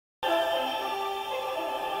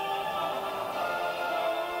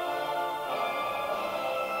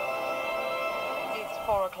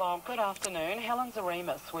4 o'clock, good afternoon. Helen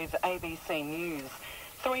Zaremus with ABC News.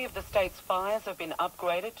 3 of the state's fires have been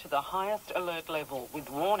upgraded to the highest alert level with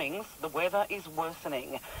warnings the weather is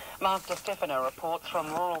worsening. Mark Stefano reports from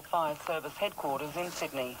Rural Fire Service headquarters in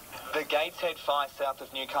Sydney. The Gateshead fire south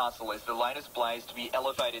of Newcastle is the latest blaze to be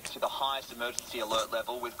elevated to the highest emergency alert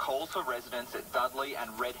level, with calls for residents at Dudley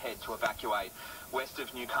and Redhead to evacuate. West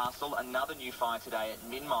of Newcastle, another new fire today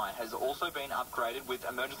at Minmi has also been upgraded with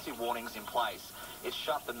emergency warnings in place. It's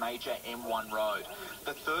shut the major M1 road.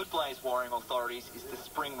 The third blaze worrying authorities is the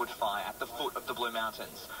Springwood fire at the foot of the Blue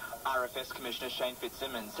Mountains. RFS Commissioner Shane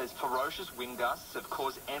Fitzsimmons says ferocious wind gusts have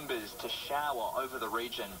caused embers to shower over the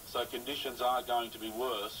region. So conditions are going to be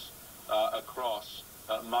worse across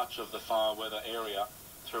much of the fire weather area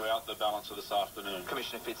throughout the balance of this afternoon.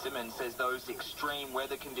 Commissioner Fitzsimmons says those extreme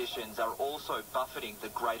weather conditions are also buffeting the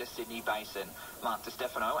Greater Sydney Basin. Mark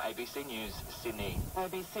Stefano, ABC News, Sydney.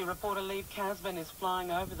 ABC reporter Lee Casbin is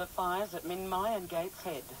flying over the fires at Minmi and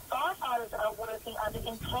Gateshead. Firefighters are working under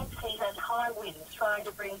intense heat and high winds, trying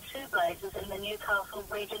to bring 2 blazes in the Newcastle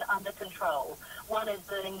region under control. One is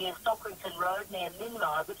burning near Stockrington Road near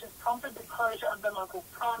Minmi, which has prompted the closure of the local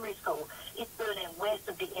primary school. It's burning west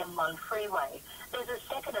of the M1 freeway. There's a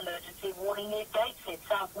second emergency warning near Gateshead,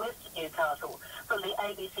 southwest of Newcastle. From the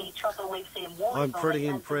ABC Chopper, we've seen warnings. I'm pretty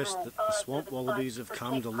impressed that the Swamp Wallabies have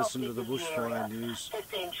come to listen to the bushfire news.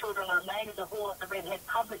 15 children remain in the hall at the Redhead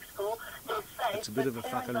Public School. They're safe. It's a bit of a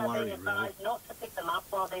fucking worry, really. Not to pick them up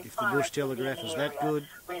while If the Bush Telegraph is that good,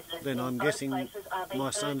 then I'm guessing my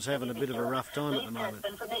son's having a bit of a rough time at the moment.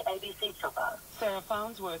 Sarah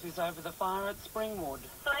Farnsworth is over the fire at Springwood.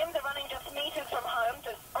 Flames are running just metres from home to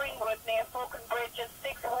Springwood near Falcon Bridge as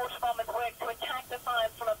 6 water bombers work to attack the fires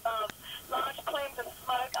from above. Large plumes of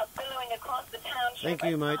smoke are billowing across the township. Thank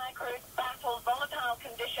you, mate. Fire crews battle volatile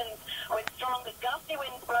conditions with strong gusty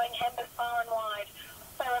winds blowing embers far and wide.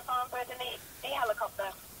 Sarah Farnsworth in the helicopter.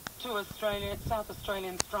 2 South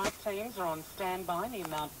Australian strike teams are on standby near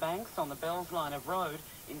Mount Banks on the Bells line of road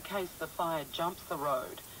in case the fire jumps the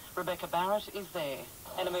road. Rebecca Barrett is there.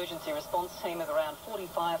 An emergency response team of around 40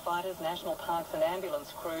 firefighters, national parks and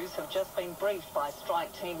ambulance crews have just been briefed by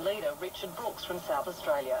strike team leader Richard Brooks from South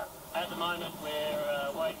Australia. At the moment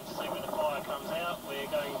we're waiting to see when the fire comes out.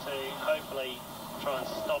 We're going to hopefully try and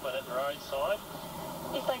stop it at the roadside.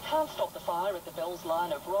 If they can't stop the fire at the Bells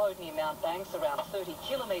line of road near Mount Banks, around 30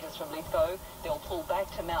 kilometres from Lithgow, they'll pull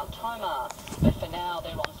back to Mount Tomar. But for now,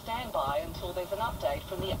 they're on standby until there's an update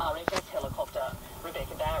from the RFS helicopter.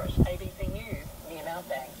 Rebecca Barrett, ABC News, near Mount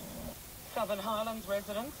Banks. Southern Highlands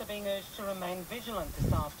residents are being urged to remain vigilant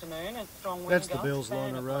this afternoon as strong wind That's the gusts Bells line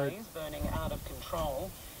fan of a road. blaze burning out of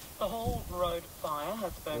control. The Hall Road fire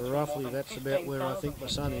has burned through Roughly, more than that's about where I think my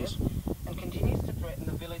son is. and continues to threaten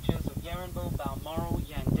the villages of Yarranville, Balmoral,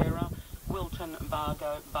 Yandera, Wilton,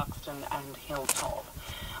 Bargo, Buxton and Hilltop.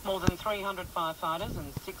 More than 300 firefighters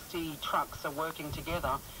and 60 trucks are working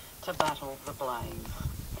together to battle the blaze.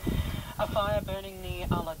 A fire burning near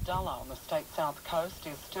Ulladulla on the state's south coast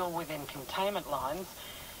is still within containment lines,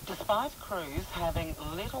 despite crews having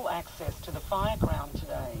little access to the fire ground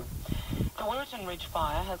today. The Wirreton Ridge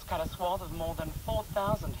fire has cut a swath of more than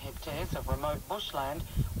 4,000 hectares of remote bushland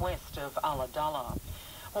west of Ulladulla.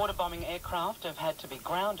 Waterbombing aircraft have had to be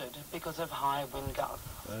grounded because of high wind gusts.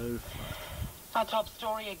 Oh. Our top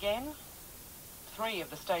story again. 3 of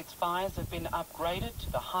the state's fires have been upgraded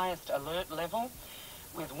to the highest alert level,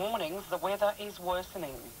 with warnings the weather is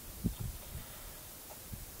worsening.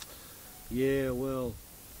 Yeah, well,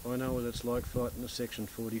 I know what it's like fighting a Section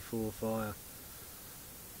 44 fire.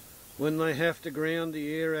 When they have to ground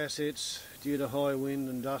the air assets due to high wind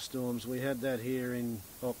and dust storms, we had that here in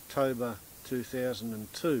October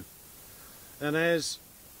 2002. And as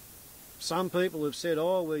some people have said,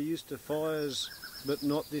 oh, we're used to fires but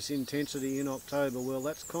not this intensity in October, well,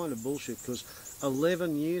 that's kind of bullshit, because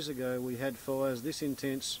 11 years ago we had fires this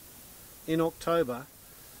intense in October,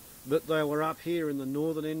 but they were up here in the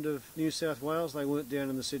northern end of New South Wales. They weren't down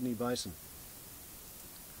in the Sydney Basin.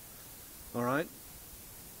 Alright?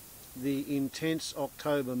 The intense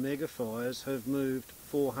October mega fires have moved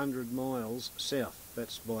 400 miles south.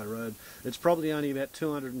 That's by road. It's probably only about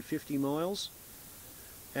 250 miles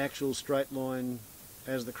actual straight line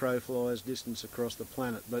as the crow flies distance across the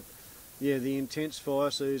planet. But yeah, the intense fire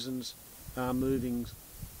seasons are moving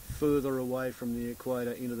further away from the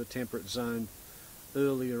equator into the temperate zone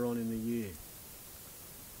earlier on in the year.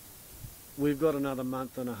 We've got another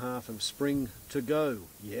month and a half of spring to go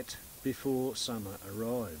yet before summer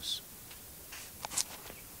arrives.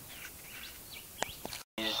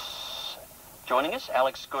 Joining us,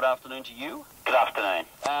 Alex, good afternoon to you. Good afternoon.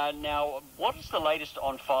 Now, what is the latest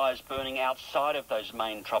on fires burning outside of those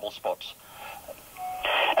main trouble spots?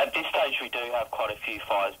 At this stage, we do have quite a few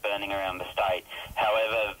fires burning around the state.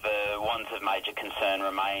 However, the ones of major concern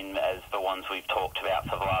remain as the ones we've talked about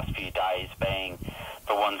for the last few days, being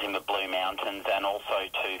the ones in the Blue Mountains and also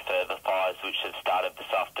two further fires which have started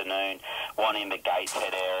this afternoon, one in the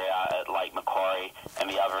Gateshead area at Lake Macquarie and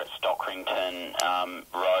the other at Stockrington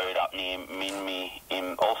Road up near Minmi,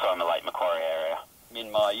 also in the Lake Macquarie area.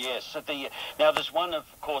 Minmi, yes. Now, there's one, of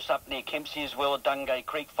course, up near Kempsey as well, a Dungay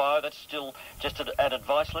Creek fire. That's still just at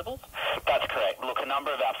advice level? That's correct. Look, a number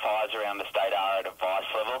of our fires around the state are at advice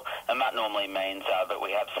level, and that normally means that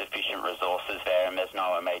we have sufficient resources there and there's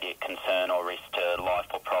no immediate concern or risk to life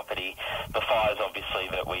or property. The fires, obviously,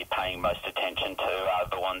 that we're paying most attention to are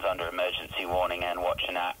the ones under emergency warning and watch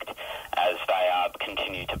and act, as they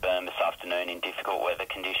continue to burn this afternoon in difficult weather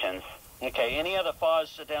conditions. Okay, any other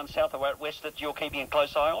fires down south or out west that you're keeping a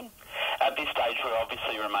close eye on? At this stage, we're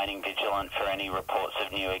obviously remaining vigilant for any reports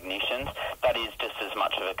of new ignitions. That is just as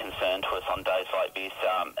much of a concern to us on days like this,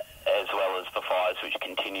 as well as the fires which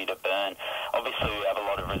continue to burn. Obviously, we have a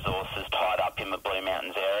lot of resources tied up in the Blue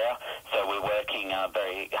Mountains area, so we're working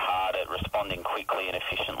very hard at responding quickly and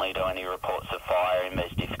efficiently to any reports of fire in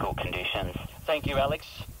these difficult conditions. Thank you, Alex.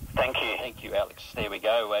 Thank you. Thank you, Alex. There we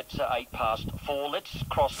go. It's 4:08. Let's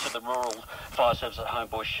cross to the Rural Fire Service at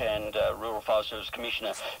Homebush and Rural Fire Service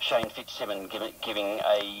Commissioner Shane Fitzsimmons giving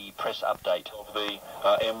a press update. Of the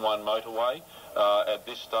M1 motorway. At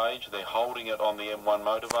this stage, they're holding it on the M1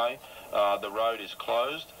 motorway. The road is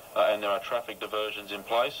closed and there are traffic diversions in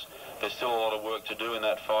place. There's still a lot of work to do in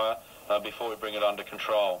that fire before we bring it under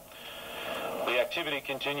control. The activity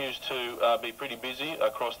continues to be pretty busy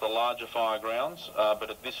across the larger fire grounds, but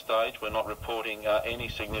at this stage we're not reporting any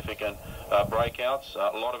significant breakouts.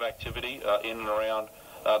 A lot of activity in and around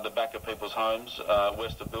the back of people's homes,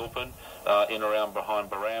 west of Bilpin, in and around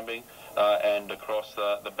behind Barrambing, and across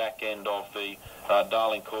the back end of the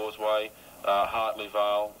Darling Causeway, Hartley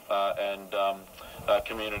Vale, and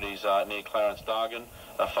communities near Clarence Dargan.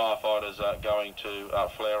 Firefighters going to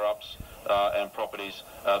flare-ups and properties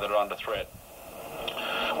that are under threat.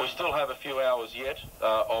 We still have a few hours yet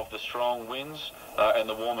of the strong winds and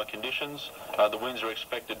the warmer conditions. The winds are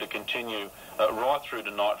expected to continue right through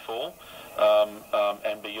to nightfall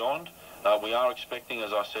and beyond. We are expecting,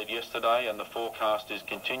 as I said yesterday, and the forecast is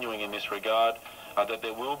continuing in this regard, that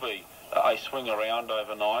there will be a swing around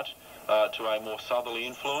overnight to a more southerly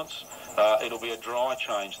influence. It'll be a dry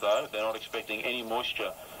change, though. They're not expecting any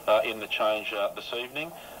moisture in the change this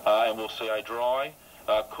evening, and we'll see a dry,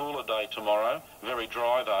 cooler day tomorrow. Very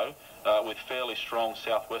dry, though, with fairly strong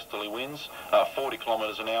southwesterly winds, 40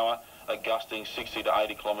 kilometres an hour, gusting 60 to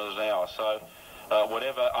 80 kilometres an hour. So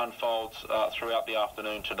whatever unfolds throughout the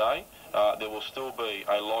afternoon today, there will still be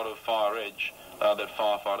a lot of fire edge that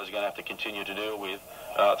firefighters are going to have to continue to deal with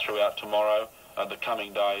throughout tomorrow, the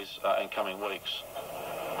coming days and coming weeks.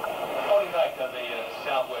 What impact are the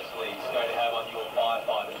southwesterlies going to have on your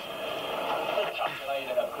firefighters? I know you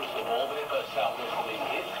don't have a crystal ball, but if those southwesterlies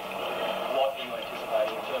hit, what are you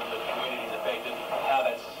anticipating in terms of communities affected?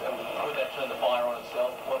 Could that turn the fire on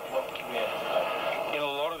itself? What can we anticipate? In a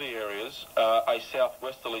lot of the areas, a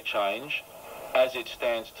southwesterly change, as it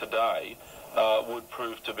stands today, would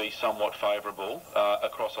prove to be somewhat favourable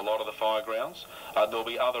across a lot of the fire grounds. There'll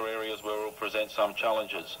be other areas where it will present some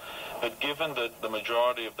challenges. But given that the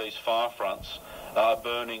majority of these fire fronts are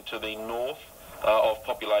burning to the north of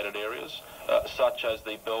populated areas, such as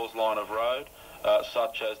the Bells line of road,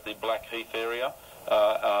 such as the Blackheath area,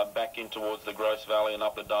 back in towards the Gross Valley and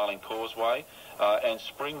up the Darling Causeway, and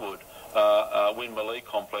Springwood, Winmalee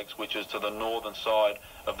complex, which is to the northern side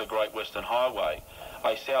of the Great Western Highway,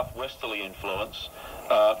 a southwesterly influence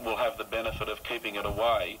will have the benefit of keeping it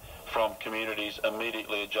away from communities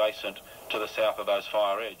immediately adjacent to the south of those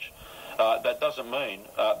fire edge. That doesn't mean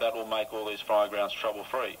that will make all these fire grounds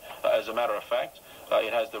trouble-free. As a matter of fact,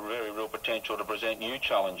 it has the very real potential to present new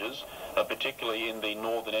challenges, particularly in the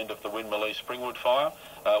northern end of the Winmalee Springwood fire,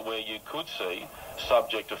 where you could see,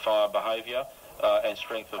 subject to fire behaviour and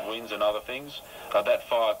strength of winds and other things, that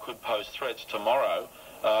fire could pose threats tomorrow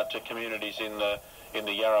to communities in the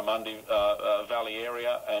Yarramundi Valley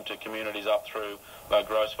area and to communities up through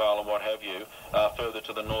Grossvale and what have you, further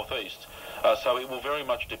to the northeast. So it will very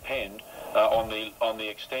much depend on the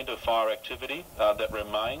extent of fire activity that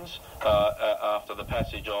remains after the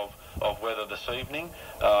passage of weather this evening,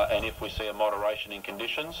 and if we see a moderation in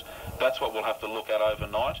conditions. That's what we'll have to look at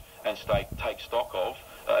overnight and take stock of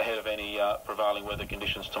ahead of any prevailing weather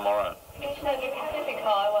conditions tomorrow. Commissioner, the Pacific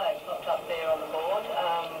Highway popped up there on the board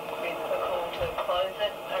with a call to close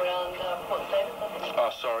it around Port Stephens.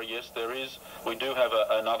 Sorry, yes, there is. We do have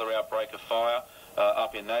another outbreak of fire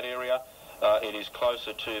up in that area. It is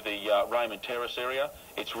closer to the Raymond Terrace area.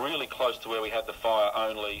 It's really close to where we had the fire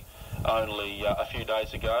only a few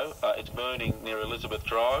days ago. It's burning near Elizabeth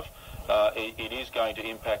Drive. It is going to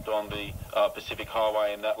impact on the Pacific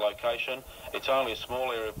Highway in that location. It's only a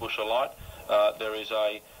small area of bush alight.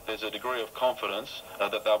 There's a degree of confidence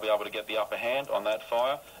that they'll be able to get the upper hand on that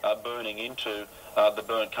fire, burning into the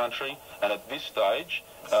burnt country. And at this stage,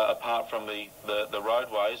 apart from the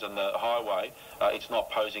roadways and the highway, it's not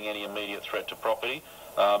posing any immediate threat to property.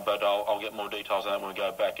 But I'll get more details on that when we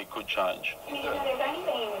go back. It could change. There's only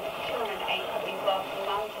been 208 properties lost and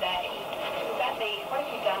none today. What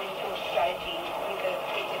have you done in terms of strategy with the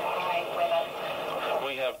predicted high weather?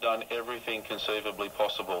 We have done everything conceivably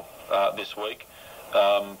possible this week.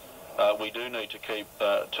 We do need to keep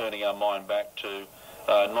turning our mind back to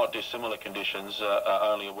not dissimilar conditions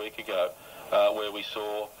only a week ago, where we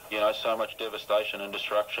saw, so much devastation and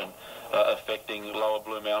destruction affecting lower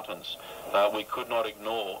Blue Mountains. We could not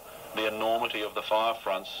ignore the enormity of the fire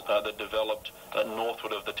fronts that developed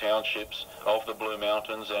northward of the townships of the Blue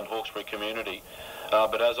Mountains and Hawkesbury community.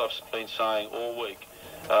 But as I've been saying all week,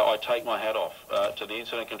 I take my hat off to the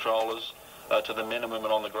incident controllers, to the men and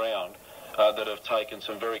women on the ground that have taken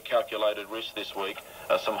some very calculated risks this week,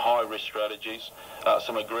 some high-risk strategies,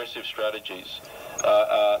 some aggressive strategies.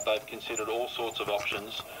 They've considered all sorts of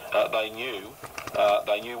options. They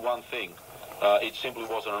knew one thing. It simply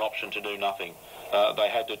wasn't an option to do nothing. They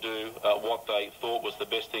had to do what they thought was the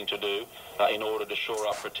best thing to do in order to shore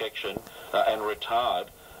up protection and retard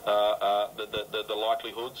the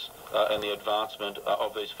likelihoods and the advancement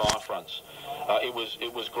of these fire fronts.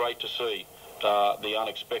 It was great to see the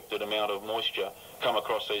unexpected amount of moisture come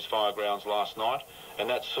across these fire grounds last night, and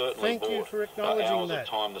that certainly bought hours of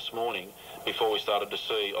time this morning before we started to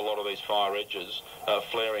see a lot of these fire edges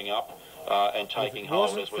flaring up and taking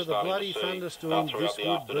hold, as we're starting to see throughout the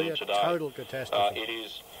afternoon today. Total catastrophe.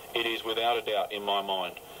 It is without a doubt in my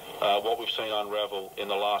mind what we've seen unravel in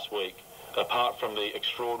the last week, apart from the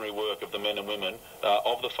extraordinary work of the men and women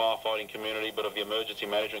of the firefighting community, but of the emergency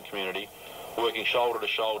management community, working shoulder to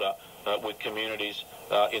shoulder with communities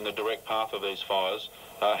in the direct path of these fires,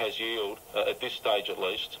 has yielded, at this stage at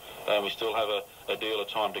least, and we still have a deal of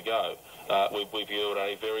time to go, we've yielded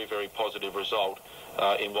a very, very positive result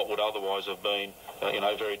in what would otherwise have been,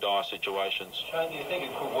 very dire situations. Shane, do you think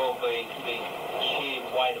it could well be the sheer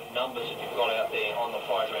weight of numbers that you've got out there on the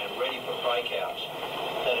fire ground ready for breakouts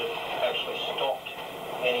that have actually stopped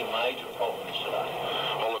any major problems today?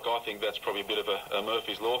 Well, look, I think that's probably a bit of a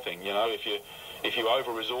Murphy's Law thing. If you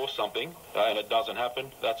over-resource something and it doesn't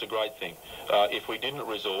happen, that's a great thing. If we didn't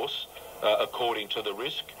resource according to the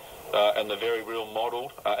risk and the very real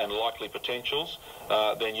modelled and likely potentials,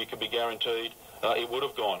 then you could be guaranteed it would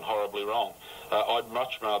have gone horribly wrong. I'd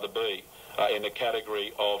much rather be in the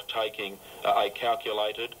category of taking a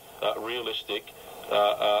calculated, realistic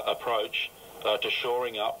approach to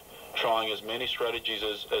shoring up, trying as many strategies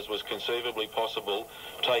as was conceivably possible,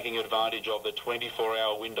 taking advantage of the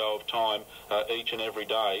 24-hour window of time each and every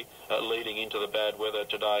day leading into the bad weather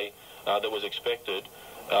today that was expected,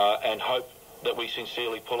 and hope that we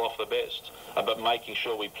sincerely pull off the best, but making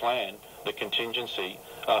sure we plan the contingency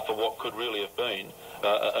for what could really have been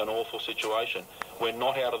an awful situation. We're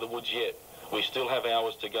not out of the woods yet. We still have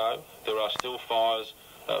hours to go. There are still fires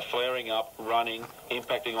flaring up, running,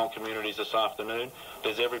 impacting on communities this afternoon.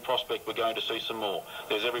 There's every prospect we're going to see some more.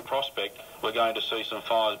 There's every prospect we're going to see some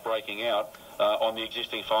fires breaking out on the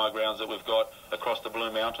existing fire grounds that we've got across the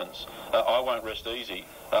Blue Mountains. I won't rest easy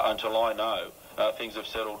until I know things have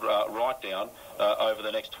settled right down over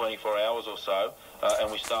the next 24 hours or so,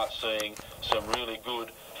 and we start seeing some really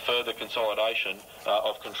good further consolidation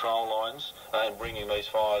of control lines and bringing these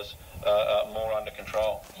fires more under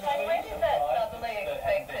control. Shane, when is that suddenly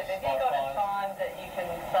expected? Have you got a time that you can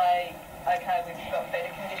say, OK, we've got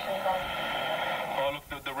better conditions on? Well,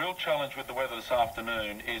 look, the real challenge with the weather this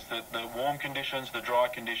afternoon is that the warm conditions, the dry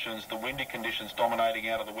conditions, the windy conditions dominating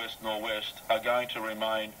out of the west-northwest are going to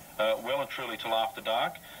remain well and truly till after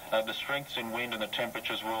dark. The strengths in wind and the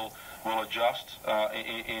temperatures will adjust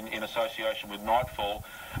in association with nightfall.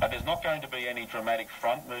 There's not going to be any dramatic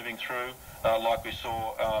front moving through like we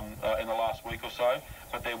saw in the last week or so,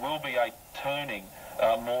 but there will be a turning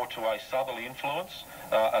more to a southerly influence,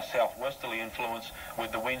 a southwesterly influence,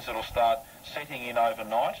 with the winds that will start setting in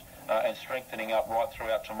overnight and strengthening up right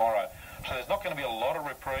throughout tomorrow. So there's not going to be a lot of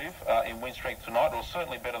reprieve in wind strength tonight. It'll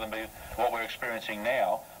certainly better than what we're experiencing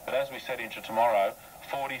now, but as we set into tomorrow,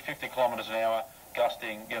 40, 50 kilometres an hour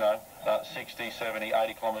gusting, 60, 70,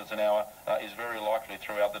 80 kilometres an hour is very likely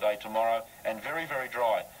throughout the day tomorrow, and very, very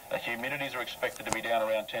dry. Humidities are expected to be down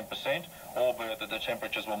around 10%, albeit that the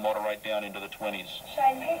temperatures will moderate down into the 20s.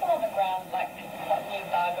 Shane, people on the ground, like near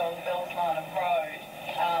Bargo, the Bells line of road,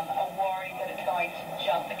 are worried that it's going to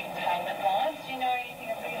jump the containment lines. Do you know anything?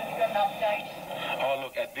 Have you got an update? Oh,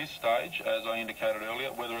 look, at this stage, as I indicated earlier,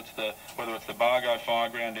 whether it's the Bargo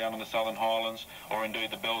fireground down in the Southern Highlands, or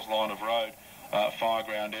indeed the Bells line of road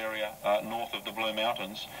fireground area north of the Blue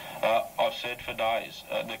Mountains, I've said for days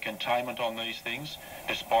the containment on these things,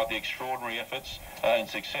 despite the extraordinary efforts and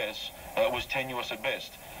success, was tenuous at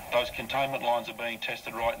best. Those containment lines are being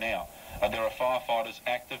tested right now. There are firefighters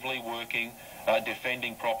actively working,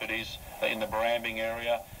 defending properties in the Barambing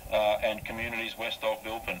area and communities west of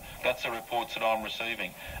Bilpin. That's the reports that I'm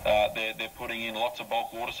receiving. They're putting in lots of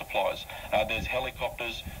bulk water supplies. There's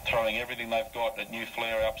helicopters throwing everything they've got at new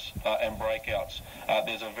flare-ups and breakouts.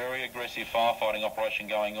 There's a very aggressive firefighting operation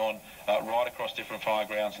going on right across different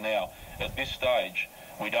firegrounds now. At this stage,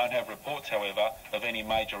 we don't have reports, however, of any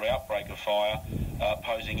major outbreak of fire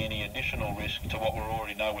posing any additional risk to what we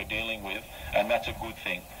already know we're dealing with, and that's a good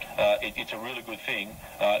thing. It's a really good thing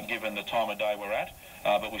given the time of day we're at,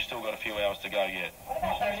 but we've still got a few hours to go yet. What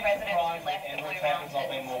about those residents who left the Blue Mountains? Not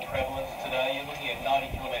being more prevalent today. You're looking at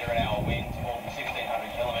 90 km/h winds, more than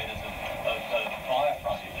 1,600 kilometres of fire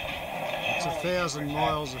frontage. It's 1,000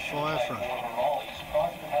 miles of fire front.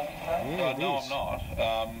 Yeah, no, I'm not.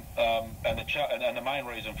 And the main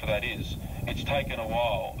reason for that is it's taken a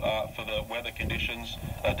while for the weather conditions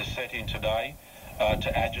to set in today,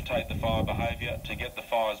 to agitate the fire behaviour, to get the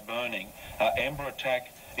fires burning. Ember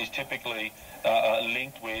attack is typically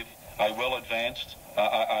linked with a well-advanced,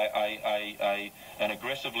 an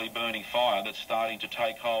aggressively burning fire that's starting to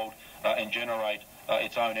take hold and generate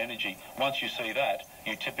its own energy. Once you see that,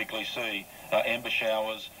 you typically see ember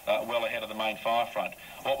showers well ahead of the main fire front.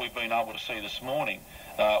 What we've been able to see this morning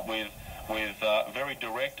with very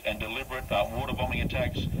direct and deliberate water bombing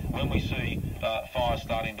attacks, when we see fire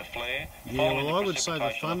starting to flare. Yeah, well, I would say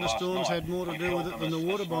the thunderstorms had more to do with it than the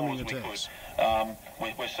water bombing attacks.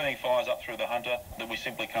 We're seeing fires up through the Hunter that we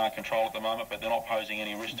simply can't control at the moment, but they're not posing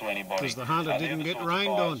any risk to anybody. Because the Hunter didn't get rained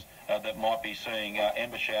on. That might be seeing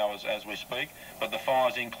ember showers as we speak, but the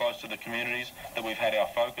fires in close to the communities that we've had our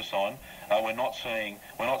focus on, we're not seeing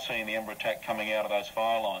the ember attack coming out of those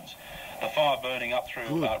fire lines. The fire burning up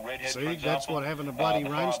through Redhead, See, for example, that's what having a bloody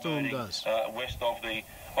rainstorm does. West of the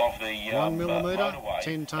 1 millimetre, motorway,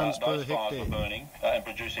 10 tonnes per those fires hectare. were burning and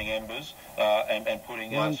producing embers and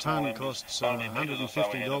putting 1 tonne costs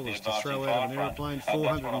 $150 to throw out of an aeroplane,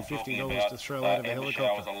 $450 to throw out of a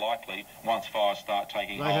helicopter. Are likely once fires start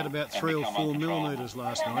taking They had about 3 or 4 millimetres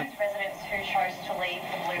last night,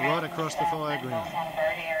 right across the fireground,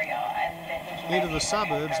 into the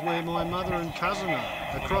suburbs where my mother and cousin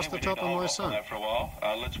are, across the top of my son. For a while.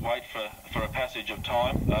 Let's wait for a passage of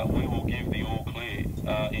time. We will give the all clear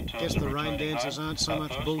in terms Guess of the rain dancers home. aren't so much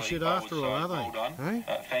Firstly, bullshit after all, are they? Well done. Hey?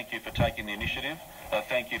 Thank you for taking the initiative.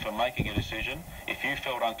 Thank you for making a decision. If you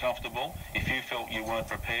felt uncomfortable, if you felt you weren't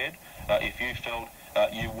prepared, if you felt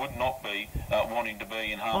you would not be wanting to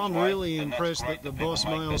be in harm's way, I'm really impressed that the boss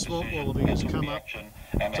Male Swamp Wallaby has come up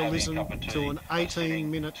to listen to an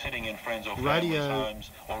 18-minute radio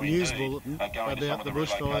news bulletin about the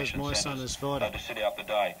bushfires my son is fighting. To sit out the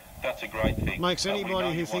day. That's a great thing. Makes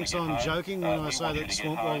anybody who thinks I'm joking when I say that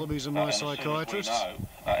swamp wallabies are my psychiatrists,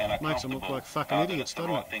 makes them look like fucking idiots,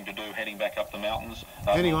 doesn't it? Thing to do heading back up the mountains.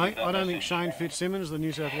 Anyway, I don't think Shane Fitzsimmons, the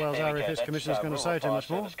New South Wales RFS Commissioner, is going to say too much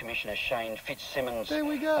more. Commissioner Shane Fitzsimmons, there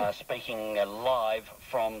we go. Speaking live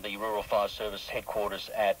from the Rural Fire Service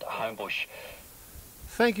headquarters at Homebush.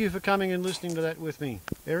 Thank you for coming and listening to that with me,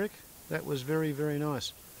 Eric. That was very, very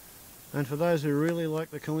nice. And for those who really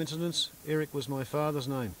like the coincidence, Eric was my father's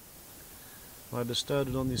name. I bestowed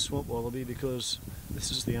it on this swamp wallaby because this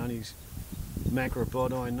is the only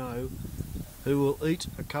macropod I know who will eat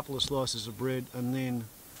a couple of slices of bread and then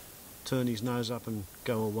turn his nose up and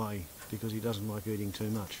go away because he doesn't like eating too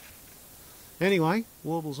much. Anyway,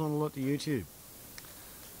 warbles on a lot to YouTube.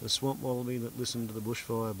 The swamp wallaby that listened to the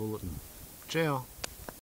bushfire bulletin. Ciao.